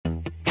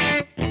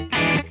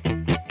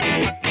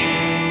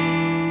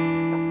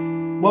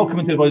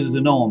Welcome to Advisors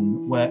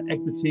Anon, where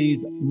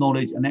expertise,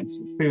 knowledge, and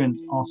experience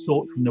are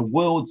sought from the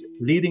world's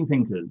leading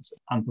thinkers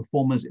and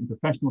performers in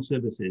professional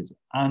services,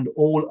 and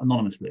all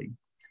anonymously.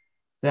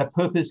 Their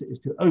purpose is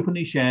to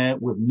openly share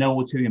with no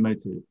ulterior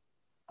motive.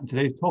 And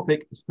today's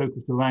topic is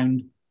focused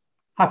around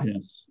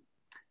happiness.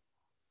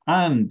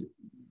 And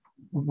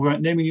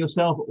without naming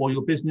yourself or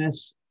your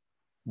business,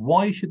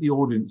 why should the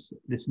audience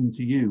listen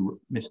to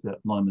you, Mr.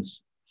 Anonymous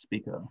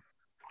Speaker?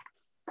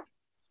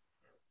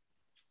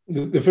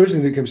 The first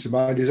thing that comes to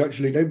mind is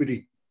actually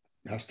nobody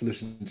has to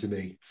listen to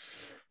me.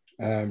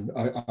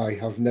 I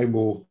have no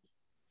more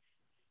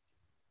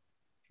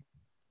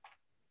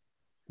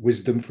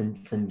wisdom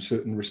from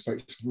certain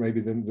respects maybe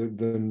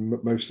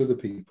than most other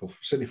people,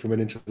 certainly from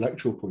an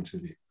intellectual point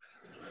of view.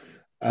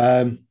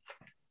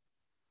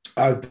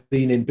 I've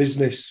been in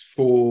business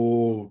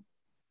for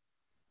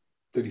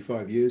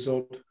 35 years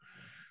odd,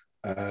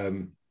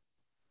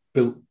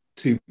 built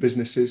two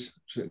businesses,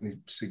 certainly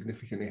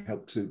significantly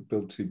helped to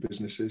build two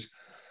businesses,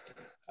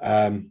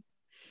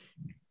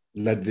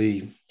 led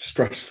the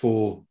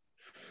stressful,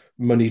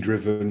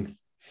 money-driven,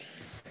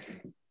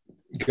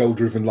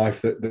 goal-driven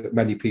life that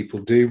many people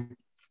do.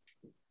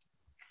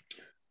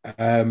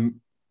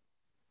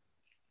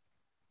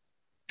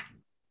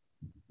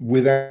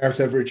 Without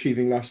ever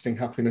achieving lasting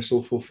happiness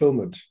or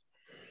fulfillment.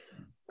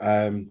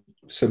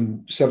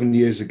 Some 7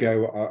 years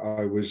ago,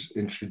 I was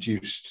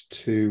introduced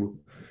to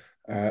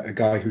a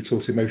guy who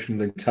taught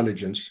emotional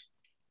intelligence.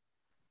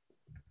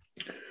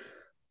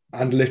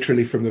 And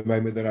literally from the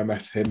moment that I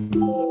met him,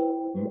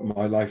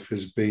 my life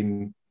has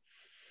been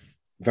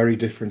very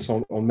different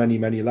on many,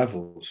 many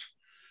levels.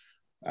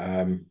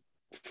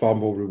 Far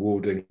more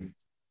rewarding,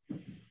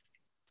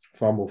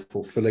 far more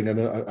fulfilling, and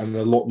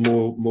a lot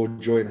more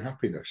joy and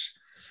happiness.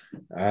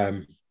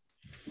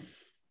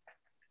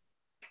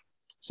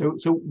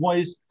 So why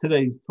is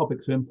today's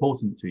topic so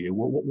important to you?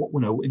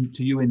 What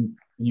to you in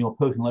your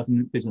personal life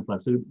and business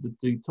life? So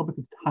the topic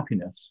of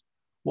happiness.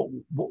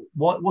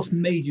 What's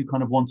made you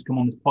kind of want to come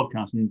on this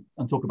podcast and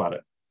talk about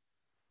it?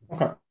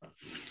 Okay.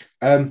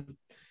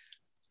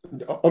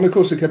 On a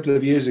course a couple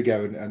of years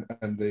ago,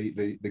 and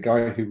the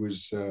guy who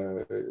was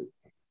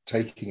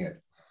taking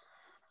it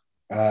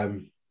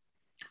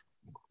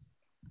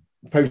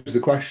posed the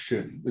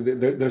question.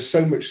 There's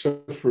so much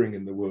suffering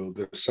in the world.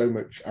 There's so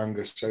much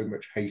anger, so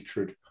much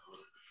hatred,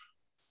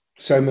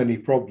 so many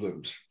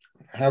problems.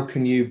 How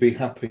can you be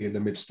happy in the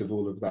midst of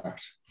all of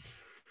that?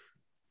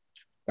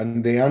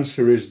 And the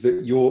answer is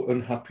that your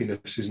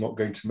unhappiness is not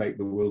going to make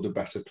the world a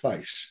better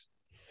place.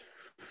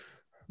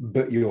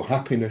 But your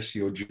happiness,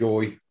 your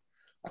joy,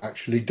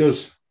 actually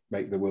does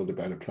make the world a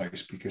better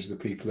place because the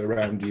people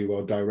around you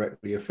are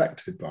directly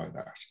affected by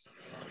that.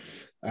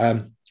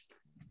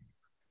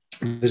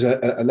 There's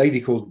a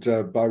lady called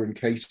Byron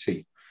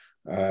Katie,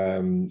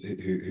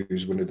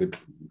 who's one of the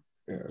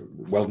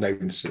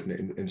well-known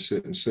in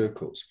certain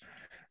circles.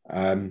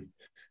 And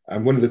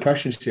one of the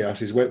questions she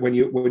asks is when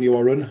you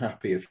are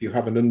unhappy, if you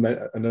have an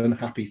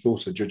unhappy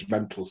thought, a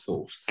judgmental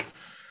thought,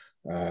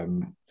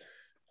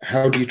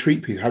 how do you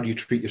treat people? How do you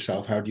treat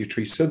yourself? How do you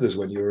treat others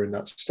when you're in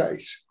that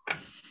state?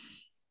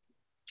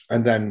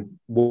 And then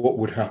what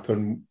would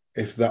happen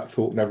if that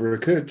thought never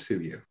occurred to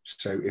you?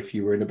 So if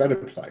you were in a better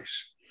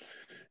place,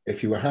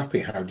 if you were happy,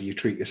 how do you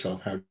treat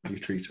yourself? How do you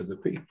treat other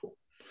people?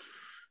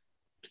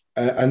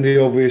 And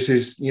the obvious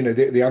is,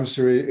 the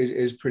answer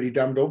is pretty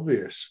damned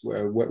obvious.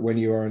 When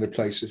you are in a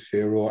place of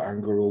fear or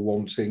anger or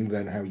wanting,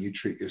 then how you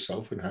treat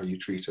yourself and how you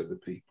treat other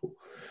people.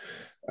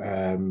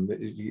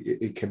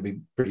 It can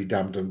be pretty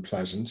damned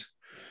unpleasant.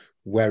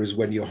 Whereas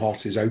when your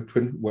heart is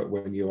open,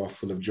 when you are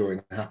full of joy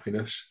and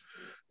happiness,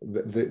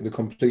 the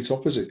complete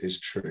opposite is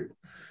true.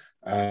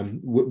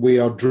 We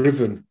are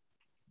driven,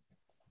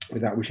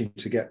 without wishing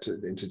to get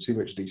into too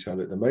much detail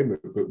at the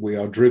moment, but we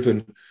are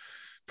driven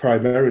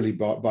primarily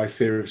by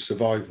fear of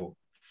survival.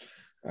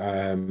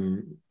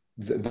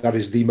 That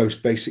is the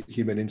most basic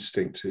human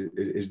instinct,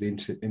 is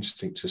the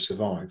instinct to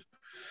survive.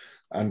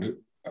 And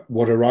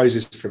what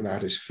arises from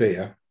that is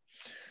fear.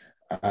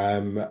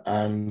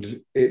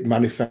 And it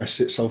manifests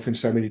itself in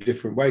so many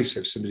different ways.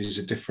 So if somebody's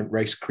a different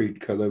race,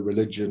 creed, color,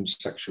 religion,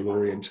 sexual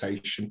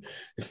orientation,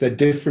 if they're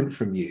different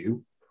from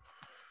you,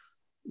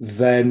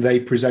 then they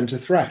present a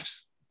threat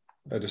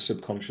at a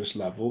subconscious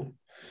level.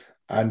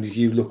 And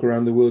you look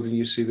around the world and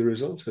you see the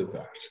result of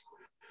that.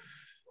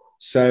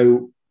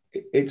 So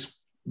it's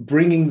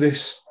bringing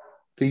these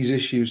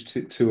issues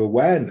to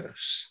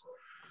awareness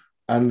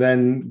and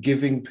then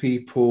giving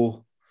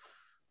people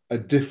a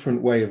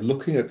different way of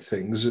looking at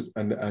things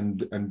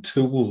and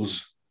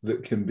tools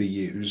that can be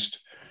used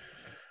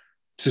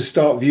to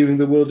start viewing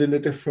the world in a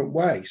different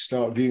way,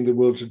 start viewing the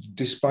world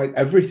despite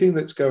everything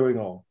that's going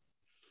on,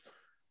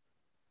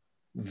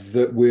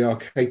 that we are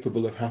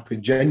capable of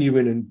having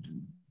genuine and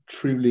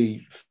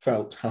truly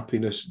felt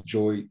happiness,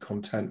 joy,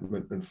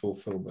 contentment, and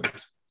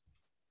fulfillment.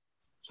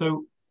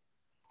 So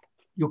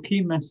your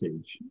key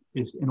message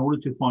is, in order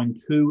to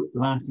find true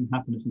lasting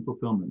happiness and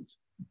fulfillment,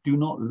 do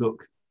not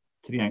look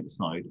to the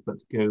outside, but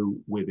go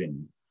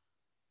within.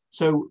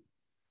 So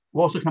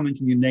whilst I can't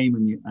mention your name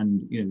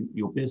and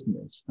your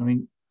business, I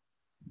mean,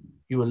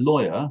 you're a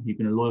lawyer. You've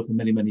been a lawyer for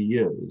many, many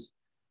years,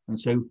 and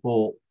so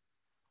for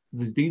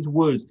these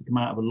words to come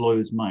out of a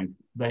lawyer's mouth,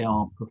 they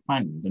are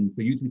profound. And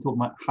for you to be talking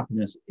about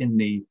happiness in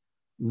the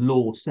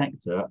law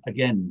sector,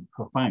 again,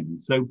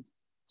 profound. So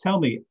tell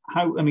me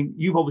how, I mean,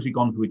 you've obviously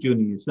gone through a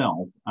journey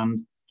yourself,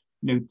 and,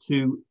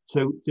 to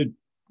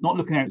not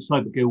looking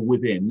outside but go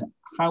within,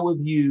 how have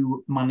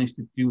you managed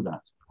to do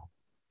that?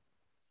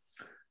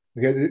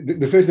 Okay,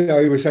 the first thing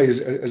I always say is,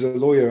 as a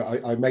lawyer,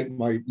 I make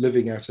my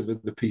living out of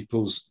other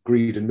people's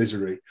greed and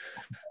misery.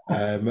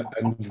 And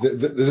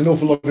there's an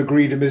awful lot of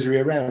greed and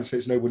misery around, so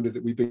it's no wonder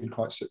that we've been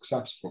quite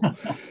successful.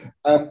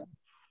 The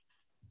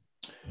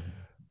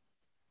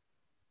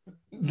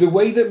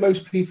way that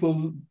most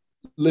people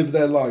live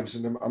their lives,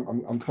 and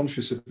I'm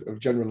conscious of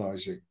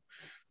generalizing,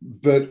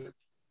 but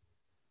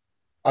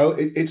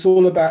it's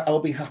all about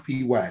I'll be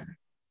happy when.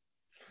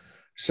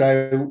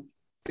 So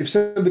if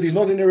somebody's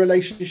not in a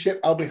relationship,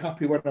 I'll be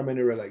happy when I'm in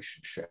a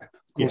relationship.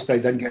 Of course, they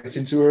then get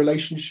into a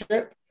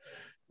relationship,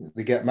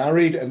 they get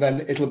married, and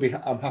then it'll be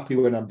I'm happy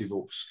when I'm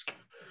divorced.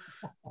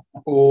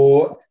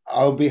 Or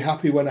I'll be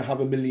happy when I have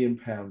 £1 million,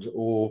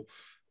 or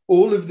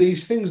all of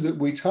these things that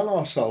we tell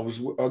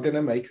ourselves are going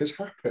to make us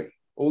happy,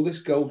 all this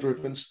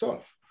goal-driven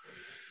stuff.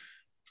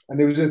 And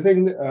there was a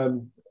thing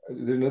that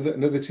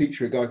another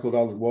teacher, a guy called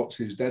Alan Watts,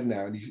 who's dead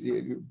now, and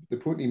the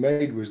point he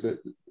made was that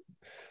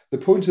the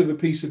point of a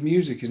piece of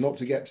music is not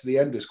to get to the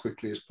end as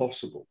quickly as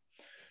possible.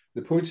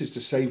 The point is to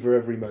savor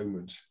every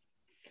moment.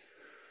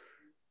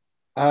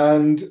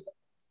 And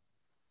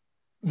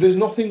there's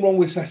nothing wrong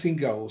with setting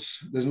goals.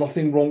 There's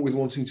nothing wrong with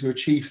wanting to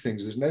achieve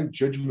things. There's no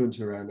judgment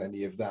around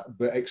any of that.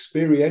 But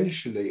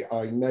experientially,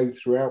 I know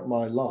throughout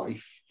my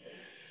life,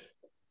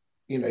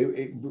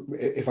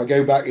 if I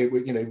go back,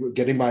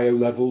 getting my O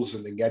levels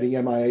and then getting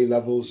MIA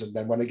levels, and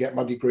then when I get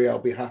my degree,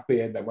 I'll be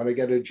happy. And then when I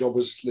get a job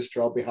as a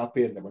solicitor, I'll be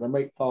happy. And then when I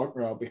make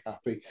partner, I'll be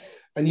happy.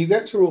 And you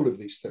get to all of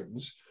these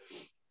things.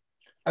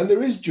 And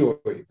there is joy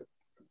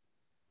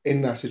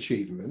in that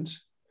achievement.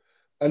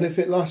 And if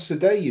it lasts a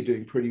day, you're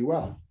doing pretty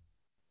well.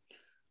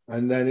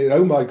 And then,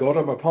 oh my God,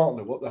 I'm a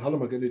partner. What the hell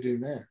am I going to do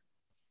now?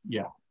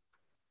 Yeah.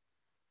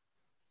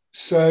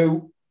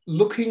 So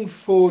looking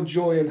for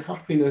joy and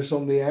happiness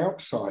on the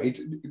outside,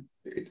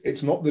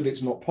 it's not that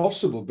it's not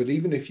possible, but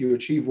even if you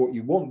achieve what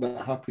you want,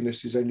 that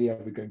happiness is only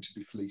ever going to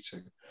be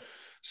fleeting.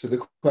 So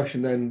the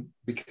question then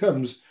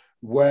becomes,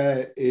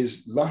 where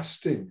is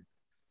lasting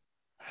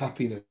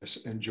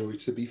happiness and joy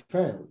to be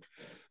found?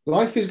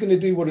 Life is going to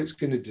do what it's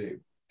going to do.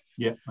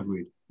 Yeah,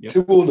 agreed. Yep.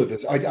 To all of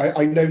us.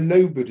 I know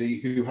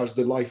nobody who has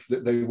the life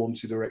that they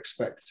wanted or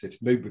expected.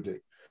 Nobody.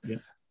 Yeah.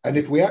 And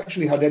if we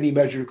actually had any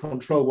measure of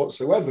control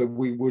whatsoever,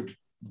 we would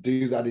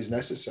do that is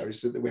necessary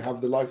so that we have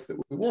the life that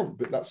we want.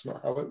 But that's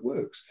not how it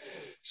works.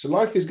 So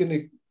life is going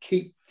to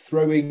keep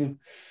throwing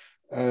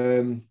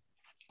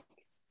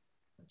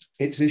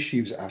its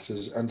issues at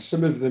us, and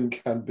some of them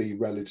can be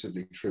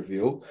relatively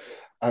trivial,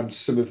 and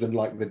some of them,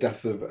 like the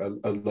death of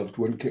a loved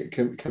one,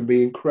 can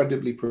be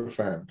incredibly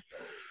profound.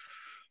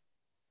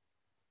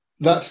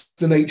 That's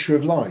the nature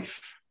of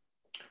life.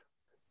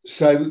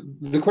 So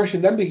the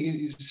question then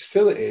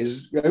still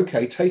is,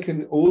 okay,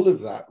 taken all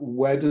of that,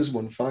 where does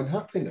one find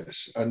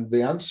happiness? And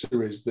the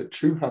answer is that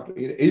true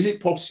happiness, is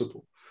it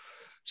possible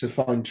to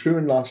find true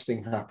and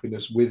lasting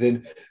happiness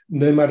within,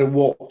 no matter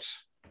what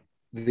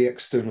the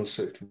external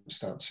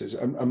circumstances?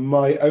 And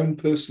my own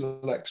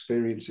personal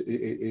experience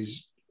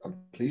is, I'm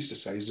pleased to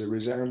say, is a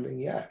resounding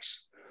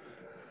yes.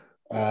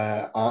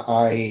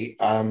 I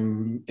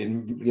am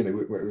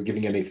we're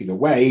giving anything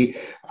away.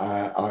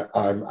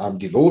 I'm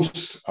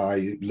divorced.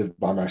 I live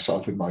by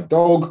myself with my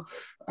dog.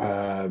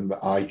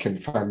 I can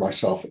find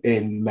myself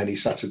in many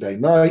Saturday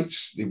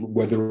nights,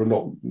 whether or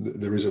not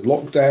there is a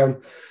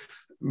lockdown.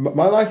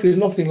 My life is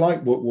nothing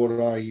like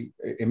what I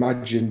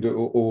imagined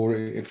or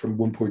from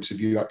one point of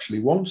view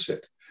actually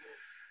wanted.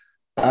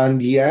 And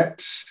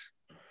yet,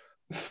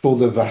 for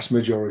the vast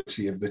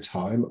majority of the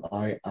time,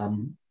 I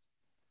am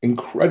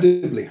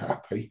incredibly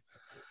happy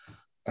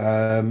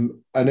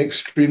and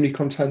extremely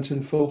content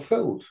and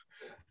fulfilled.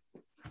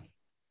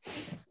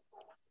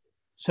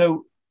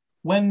 So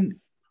when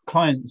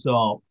clients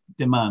are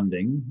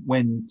demanding,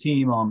 when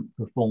team aren't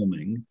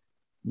performing,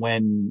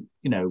 when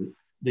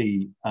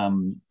the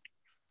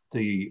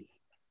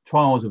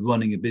trials of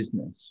running a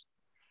business,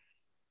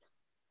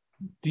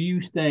 do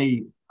you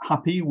stay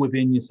happy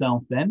within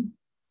yourself then?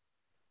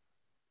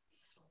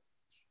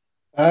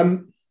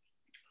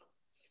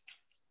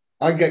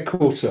 I get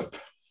caught up.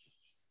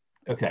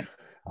 Okay.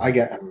 I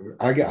get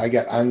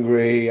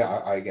angry.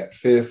 I get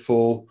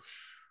fearful.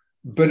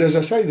 But as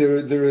I say,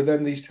 there are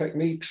then these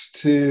techniques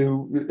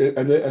and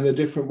a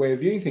different way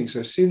of viewing things. So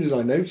as soon as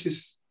I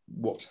notice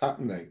what's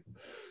happening,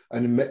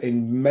 and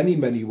in many,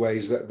 many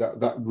ways,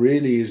 that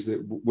really is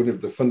one of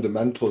the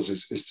fundamentals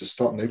is to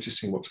start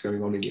noticing what's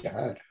going on in your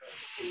head.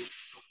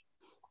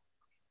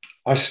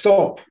 I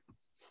stop.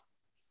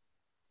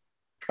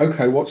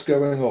 Okay, what's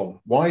going on?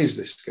 Why is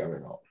this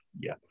going on?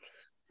 Yeah.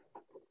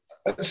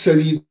 So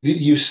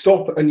you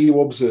stop and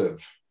you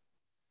observe.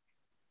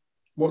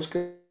 What's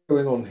going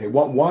on here?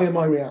 Why am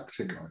I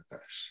reacting like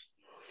this?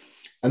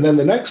 And then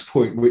the next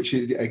point, which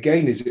is,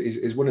 again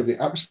is one of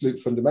the absolute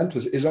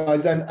fundamentals, is I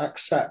then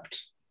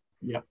accept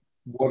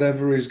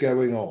whatever is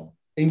going on,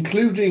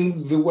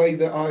 including the way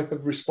that I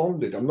have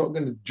responded. I'm not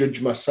going to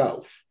judge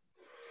myself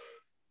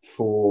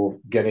for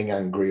getting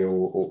angry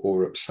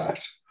or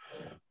upset.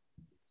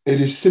 It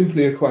is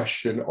simply a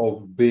question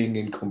of being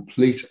in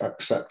complete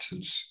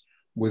acceptance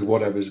with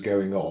whatever's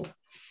going on.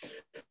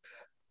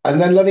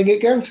 And then letting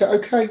it go to,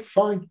 okay,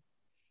 fine.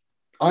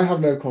 I have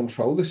no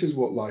control. This is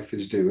what life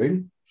is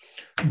doing.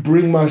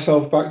 Bring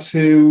myself back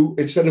to,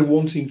 instead of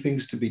wanting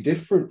things to be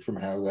different from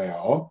how they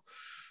are,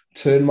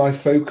 turn my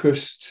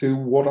focus to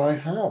what I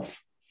have.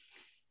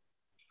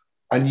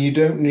 And you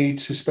don't need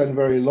to spend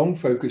very long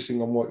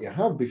focusing on what you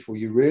have before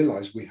you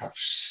realize we have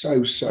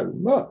so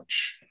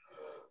much.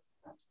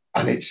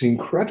 And it's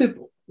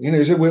incredible. You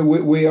know, so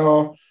we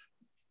are,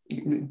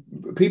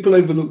 people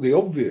overlook the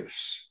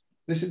obvious.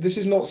 This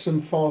is not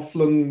some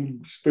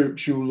far-flung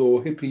spiritual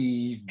or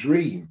hippie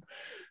dream.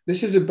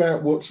 This is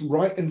about what's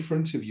right in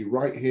front of you,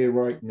 right here,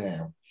 right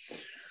now.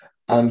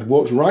 And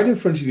what's right in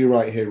front of you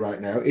right here, right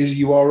now, is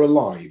you are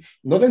alive.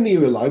 Not only are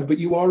you alive, but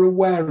you are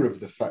aware of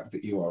the fact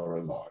that you are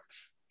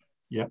alive.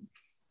 Yeah.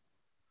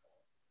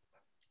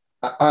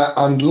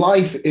 And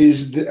life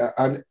is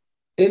an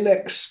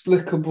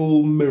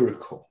inexplicable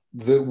miracle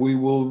that we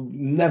will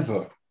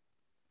never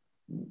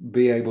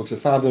be able to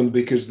fathom,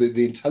 because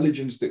the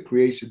intelligence that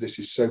created this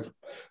is so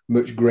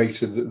much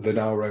greater than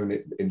our own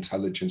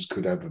intelligence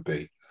could ever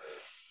be.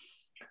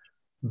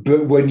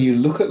 But when you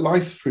look at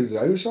life through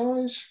those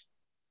eyes,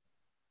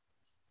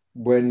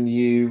 when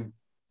you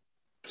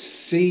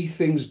see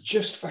things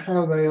just for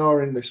how they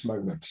are in this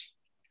moment,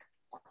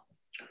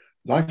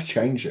 life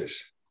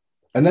changes.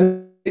 And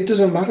then it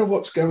doesn't matter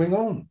what's going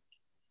on.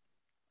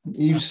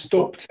 You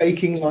stop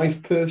taking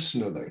life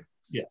personally.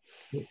 Yeah,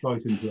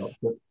 sorry to interrupt,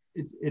 but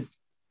it's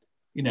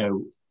you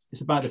know,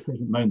 it's about the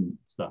present moment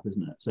stuff,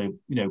 isn't it? So,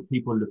 you know,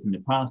 people look in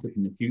the past, look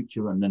in the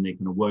future, and then they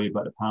kind of worry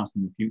about the past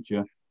and the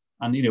future.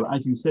 And, you know,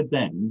 as you said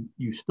then,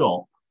 you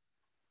stop,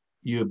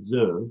 you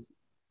observe,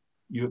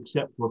 you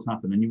accept what's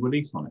happened, and you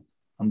release on it.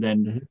 And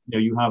then, you know,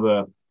 you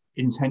have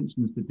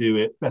intentions to do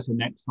it better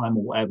next time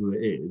or whatever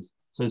it is.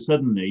 So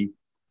suddenly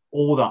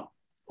all that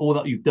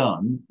you've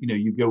done, you know,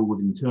 you go with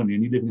internally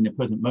and you're living in the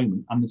present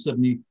moment, and then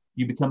suddenly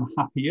you become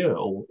happier,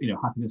 or, you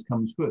know, happiness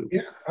comes through.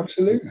 Yeah,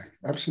 absolutely.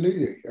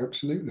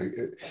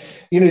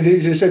 You know,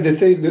 as I said, the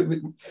thing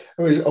that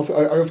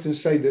I often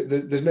say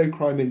that there's no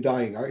crime in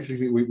dying. I actually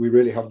think we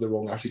really have the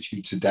wrong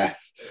attitude to death,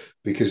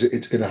 because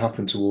it's going to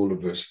happen to all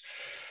of us.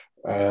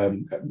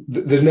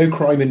 There's no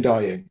crime in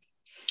dying.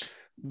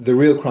 The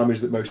real crime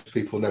is that most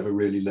people never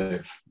really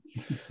live.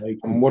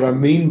 And what I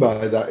mean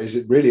by that is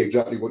it really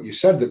exactly what you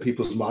said, that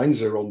people's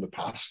minds are on the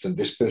past, and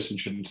this person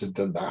shouldn't have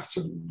done that,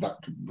 and that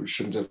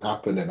shouldn't have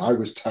happened, and I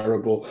was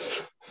terrible.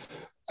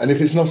 And if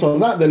it's not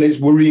on that, then it's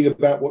worrying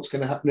about what's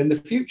going to happen in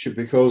the future,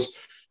 because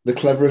the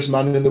cleverest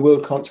man in the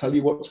world can't tell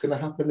you what's going to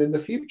happen in the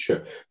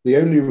future. The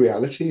only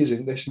reality is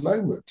in this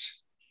moment.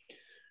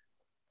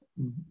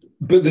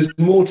 But there's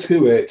more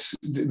to it.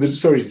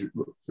 There's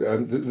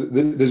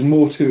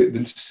more to it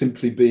than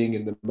simply being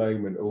in the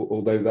moment,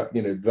 although that,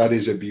 you know, that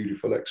is a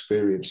beautiful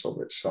experience of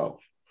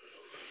itself.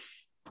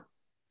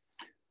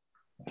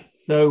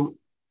 So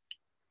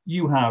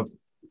you have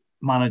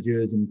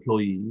managers,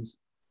 employees.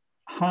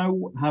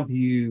 How have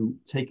you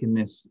taken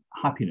this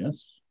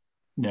happiness,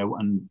 you know,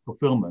 and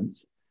fulfillment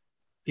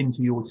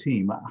into your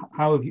team?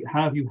 How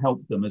have you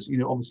helped them, as, you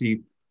know,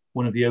 obviously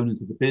one of the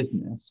owners of the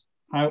business?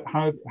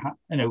 How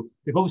you know,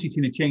 they've obviously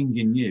seen a change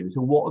in you. So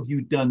what have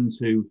you done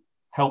to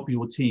help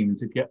your team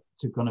to get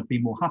to kind of be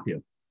more happier?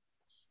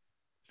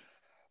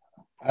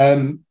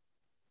 You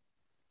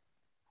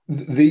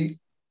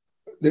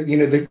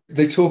know,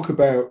 they talk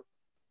about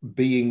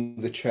being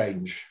the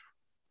change,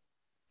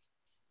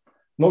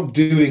 not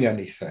doing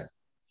anything.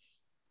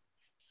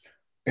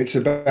 It's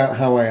about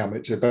how I am.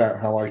 It's about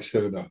how I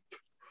turn up.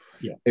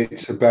 Yeah.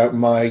 It's about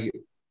my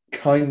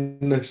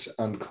kindness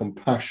and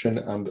compassion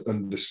and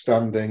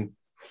understanding.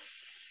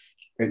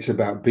 It's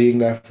about being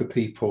there for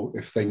people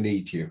if they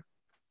need you.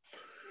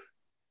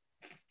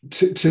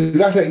 To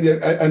that,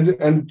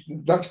 and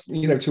that's,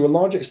 you know, to a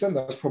large extent,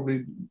 that's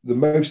probably the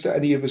most that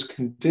any of us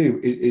can do,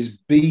 is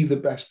be the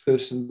best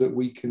person that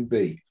we can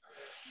be.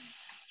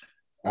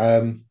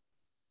 Above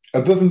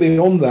and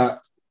beyond that,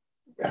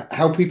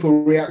 how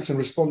people react and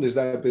respond is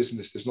their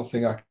business. There's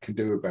nothing I can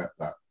do about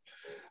that.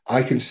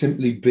 I can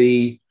simply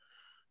be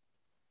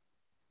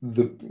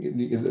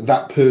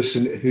that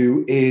person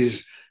who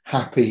is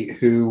happy,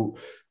 who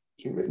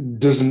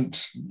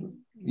doesn't,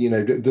 you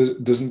know,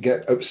 doesn't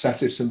get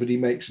upset if somebody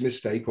makes a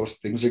mistake or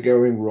things are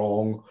going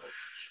wrong,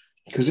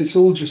 because it's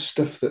all just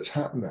stuff that's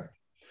happening.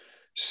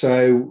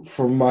 So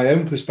from my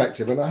own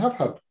perspective, and I have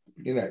had,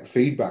 you know,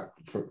 feedback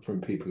from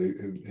people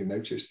who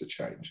notice the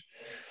change,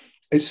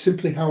 it's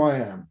simply how I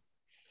am.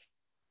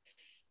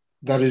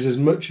 That is as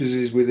much as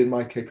is within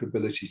my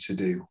capability to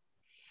do.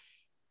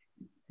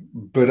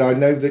 but I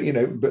know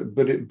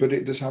that, but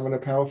it does have a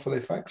powerful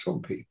effect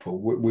on people.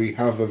 We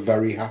have a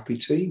very happy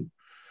team.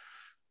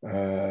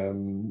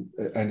 And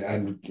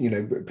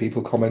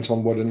people comment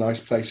on what a nice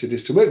place it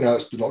is to work. Now,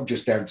 that's not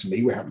just down to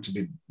me. We happen to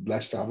be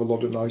blessed to have a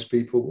lot of nice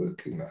people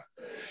working there.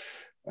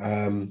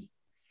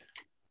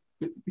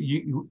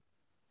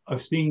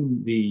 I've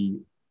seen the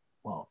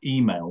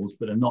emails,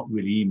 but they're not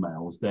really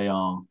emails. They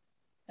are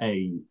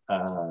a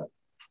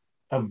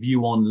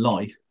view on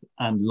life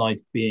and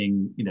life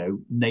being,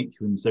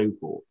 nature and so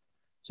forth.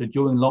 So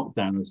during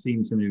lockdown, I've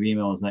seen some of your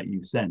emails that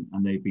you've sent,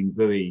 and they've been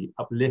very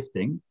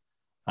uplifting.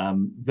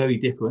 Very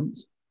different,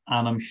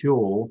 and I'm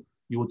sure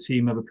your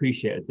team have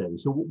appreciated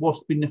those. So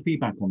what's been the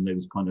feedback on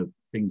those kind of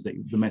things, that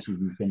the message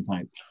you sent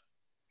out?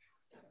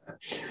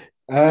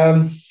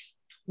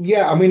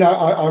 Yeah, I mean,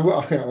 I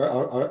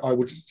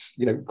would,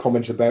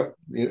 comment about,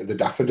 the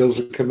daffodils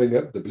are coming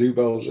up, the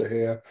bluebells are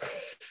here.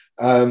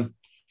 I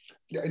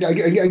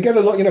get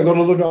a lot, got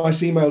a lot of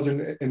nice emails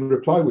in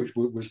reply, which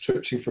was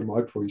touching from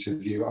my point of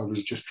view. I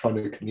was just trying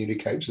to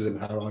communicate to them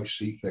how I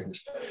see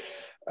things.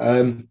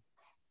 And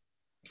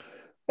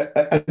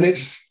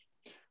it's,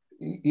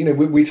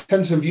 we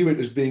tend to view it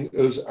as being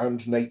us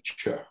and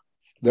nature,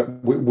 that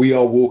we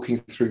are walking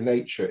through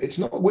nature. It's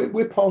not,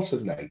 we're part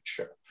of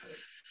nature.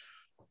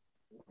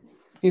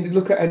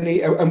 Look at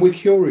any, and we're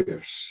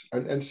curious.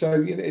 And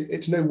so,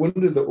 it's no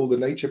wonder that all the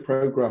nature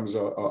programs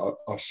are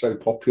so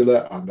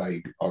popular, and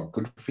they are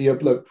good for your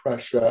blood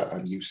pressure.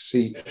 And you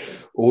see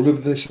all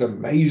of this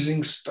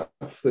amazing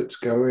stuff that's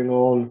going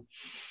on.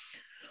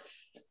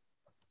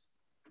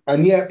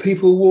 And yet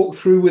people walk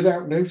through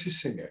without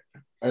noticing it.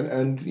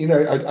 And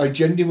I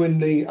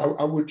genuinely,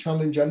 I would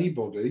challenge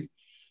anybody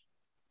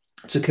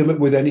to come up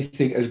with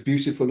anything as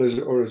beautiful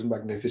or as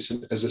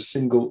magnificent as a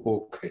single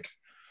orchid.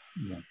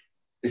 Yeah.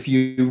 If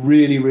you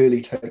really,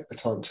 really take the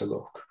time to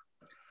look.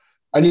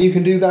 And you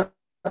can do that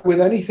with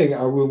anything.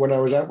 When I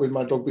was out with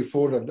my dog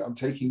before, I'm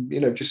taking,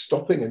 just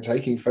stopping and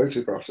taking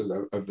photographs of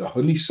the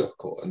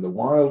honeysuckle and the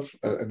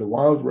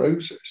wild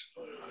roses.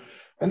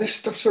 And this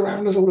stuff's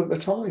around us all of the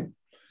time.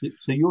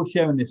 So you're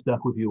sharing this stuff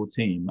with your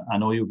team,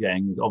 and all you're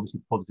getting is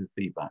obviously positive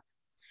feedback.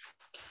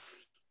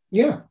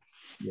 Yeah.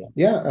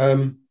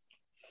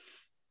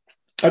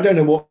 I don't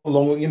know what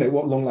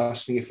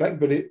long-lasting effect,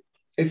 but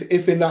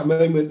if in that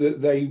moment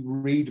that they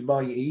read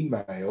my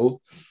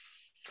email,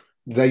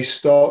 they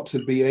start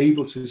to be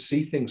able to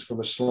see things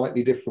from a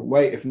slightly different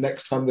way. If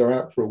next time they're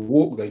out for a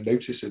walk, they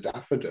notice a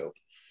daffodil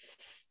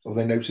or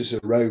they notice a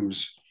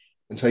rose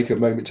and take a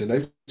moment to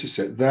notice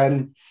it,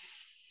 then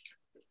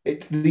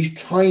it's these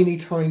tiny,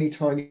 tiny,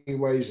 tiny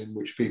ways in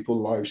which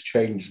people's lives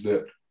change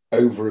that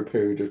over a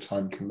period of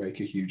time can make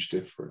a huge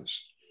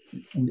difference.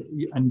 And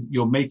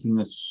you're making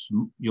a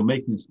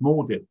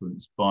small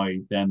difference by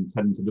them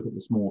telling to look at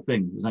the small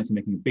things. It's actually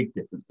making a big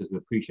difference because they're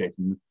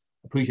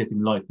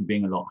appreciating life and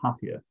being a lot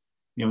happier.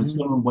 And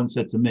someone once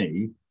said to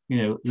me,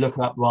 look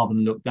up rather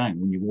than look down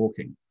when you're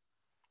walking.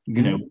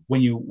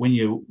 When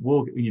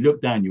you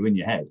look down, you're in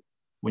your head.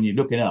 When you're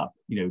looking up,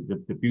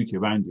 the beauty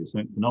around you is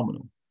something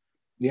phenomenal.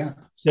 Yeah.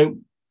 So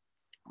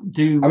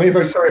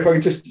if I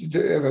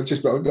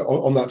just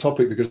on that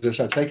topic, because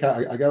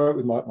I go out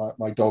with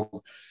my dog,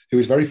 who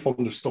is very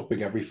fond of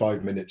stopping every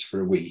 5 minutes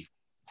for a wee.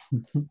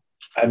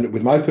 And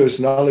with my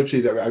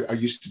personality, that I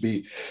used to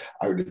be,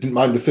 I didn't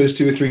mind the first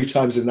 2 or 3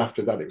 times, and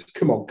after that it was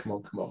come on.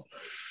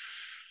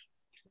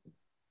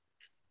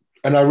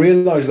 And I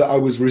realized that I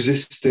was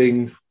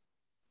resisting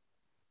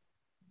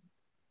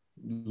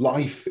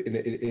life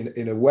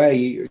in a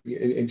way,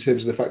 in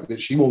terms of the fact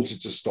that she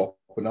wanted to stop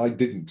and I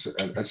didn't.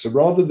 And so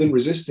rather than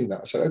resisting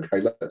that, I said, okay,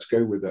 let's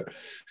go with it.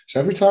 So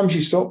every time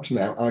she stops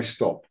now, I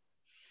stop.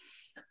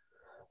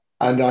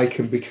 And I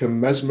can become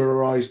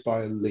mesmerized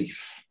by a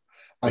leaf.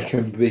 I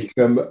can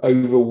become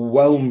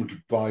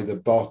overwhelmed by the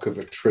bark of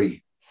a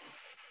tree.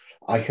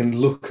 I can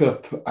look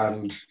up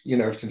and,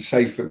 to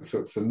say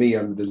for me,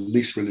 I'm the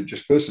least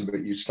religious person, but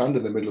you stand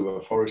in the middle of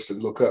a forest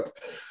and look up,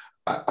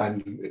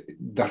 and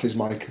that is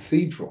my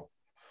cathedral.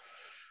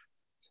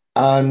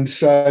 And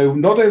so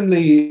not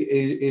only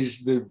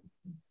is the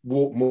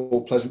walk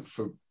more pleasant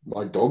for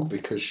my dog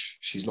because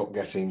she's not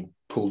getting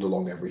pulled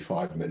along every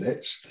 5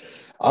 minutes,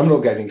 I'm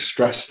not getting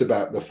stressed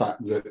about the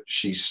fact that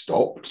she's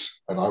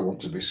stopped and I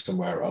want to be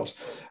somewhere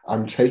else.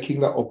 I'm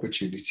taking that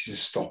opportunity to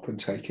stop and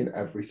take in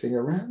everything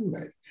around me.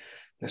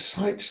 The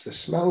sights, the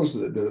smells,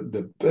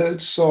 the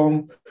bird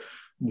song,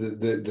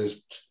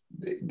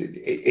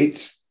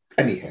 it's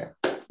anyhow.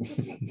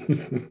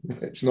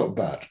 It's not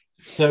bad.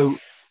 So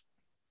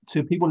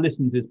to people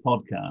listening to this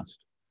podcast,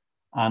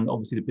 and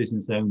obviously the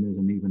business owners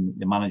and even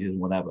the managers and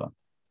whatever,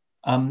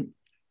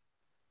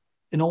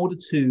 in order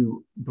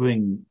to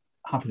bring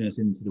happiness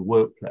into the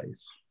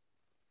workplace,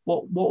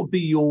 what would be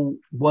your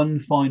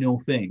one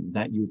final thing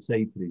that you would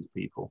say to these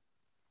people?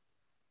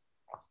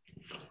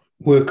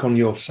 Work on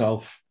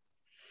yourself.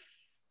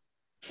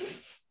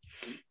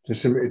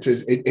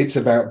 It's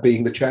about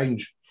being the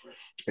change.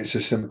 It's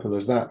as simple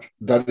as that.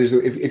 That is,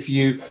 if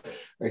you,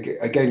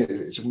 again,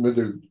 it's one of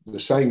the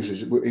sayings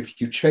is,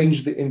 if you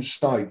change the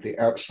inside, the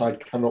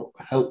outside cannot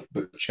help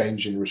but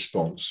change in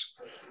response,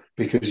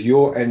 because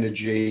your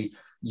energy,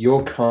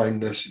 your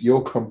kindness,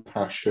 your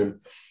compassion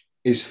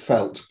is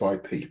felt by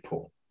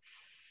people.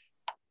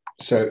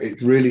 So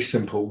it's really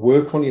simple.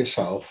 Work on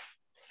yourself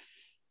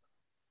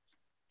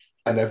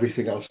and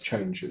everything else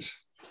changes.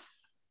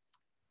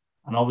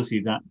 And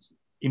obviously that's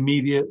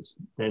immediate.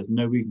 There's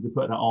no reason to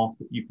put that off.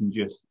 You can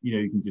just,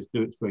 you can just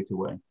do it straight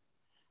away.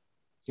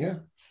 Yeah.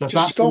 So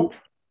just stop.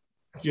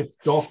 Just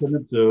stop and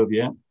observe,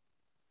 yeah.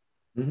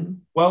 Mm-hmm.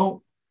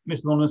 Well,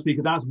 Mr. Anonymous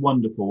Speaker, that's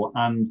wonderful.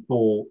 And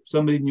for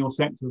somebody in your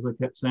sector, as I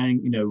kept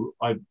saying,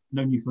 I've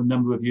known you for a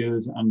number of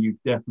years and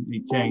you've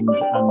definitely changed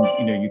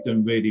and, you've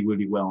done really,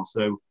 really well.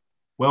 So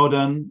well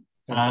done.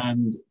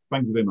 And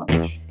thank you very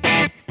much.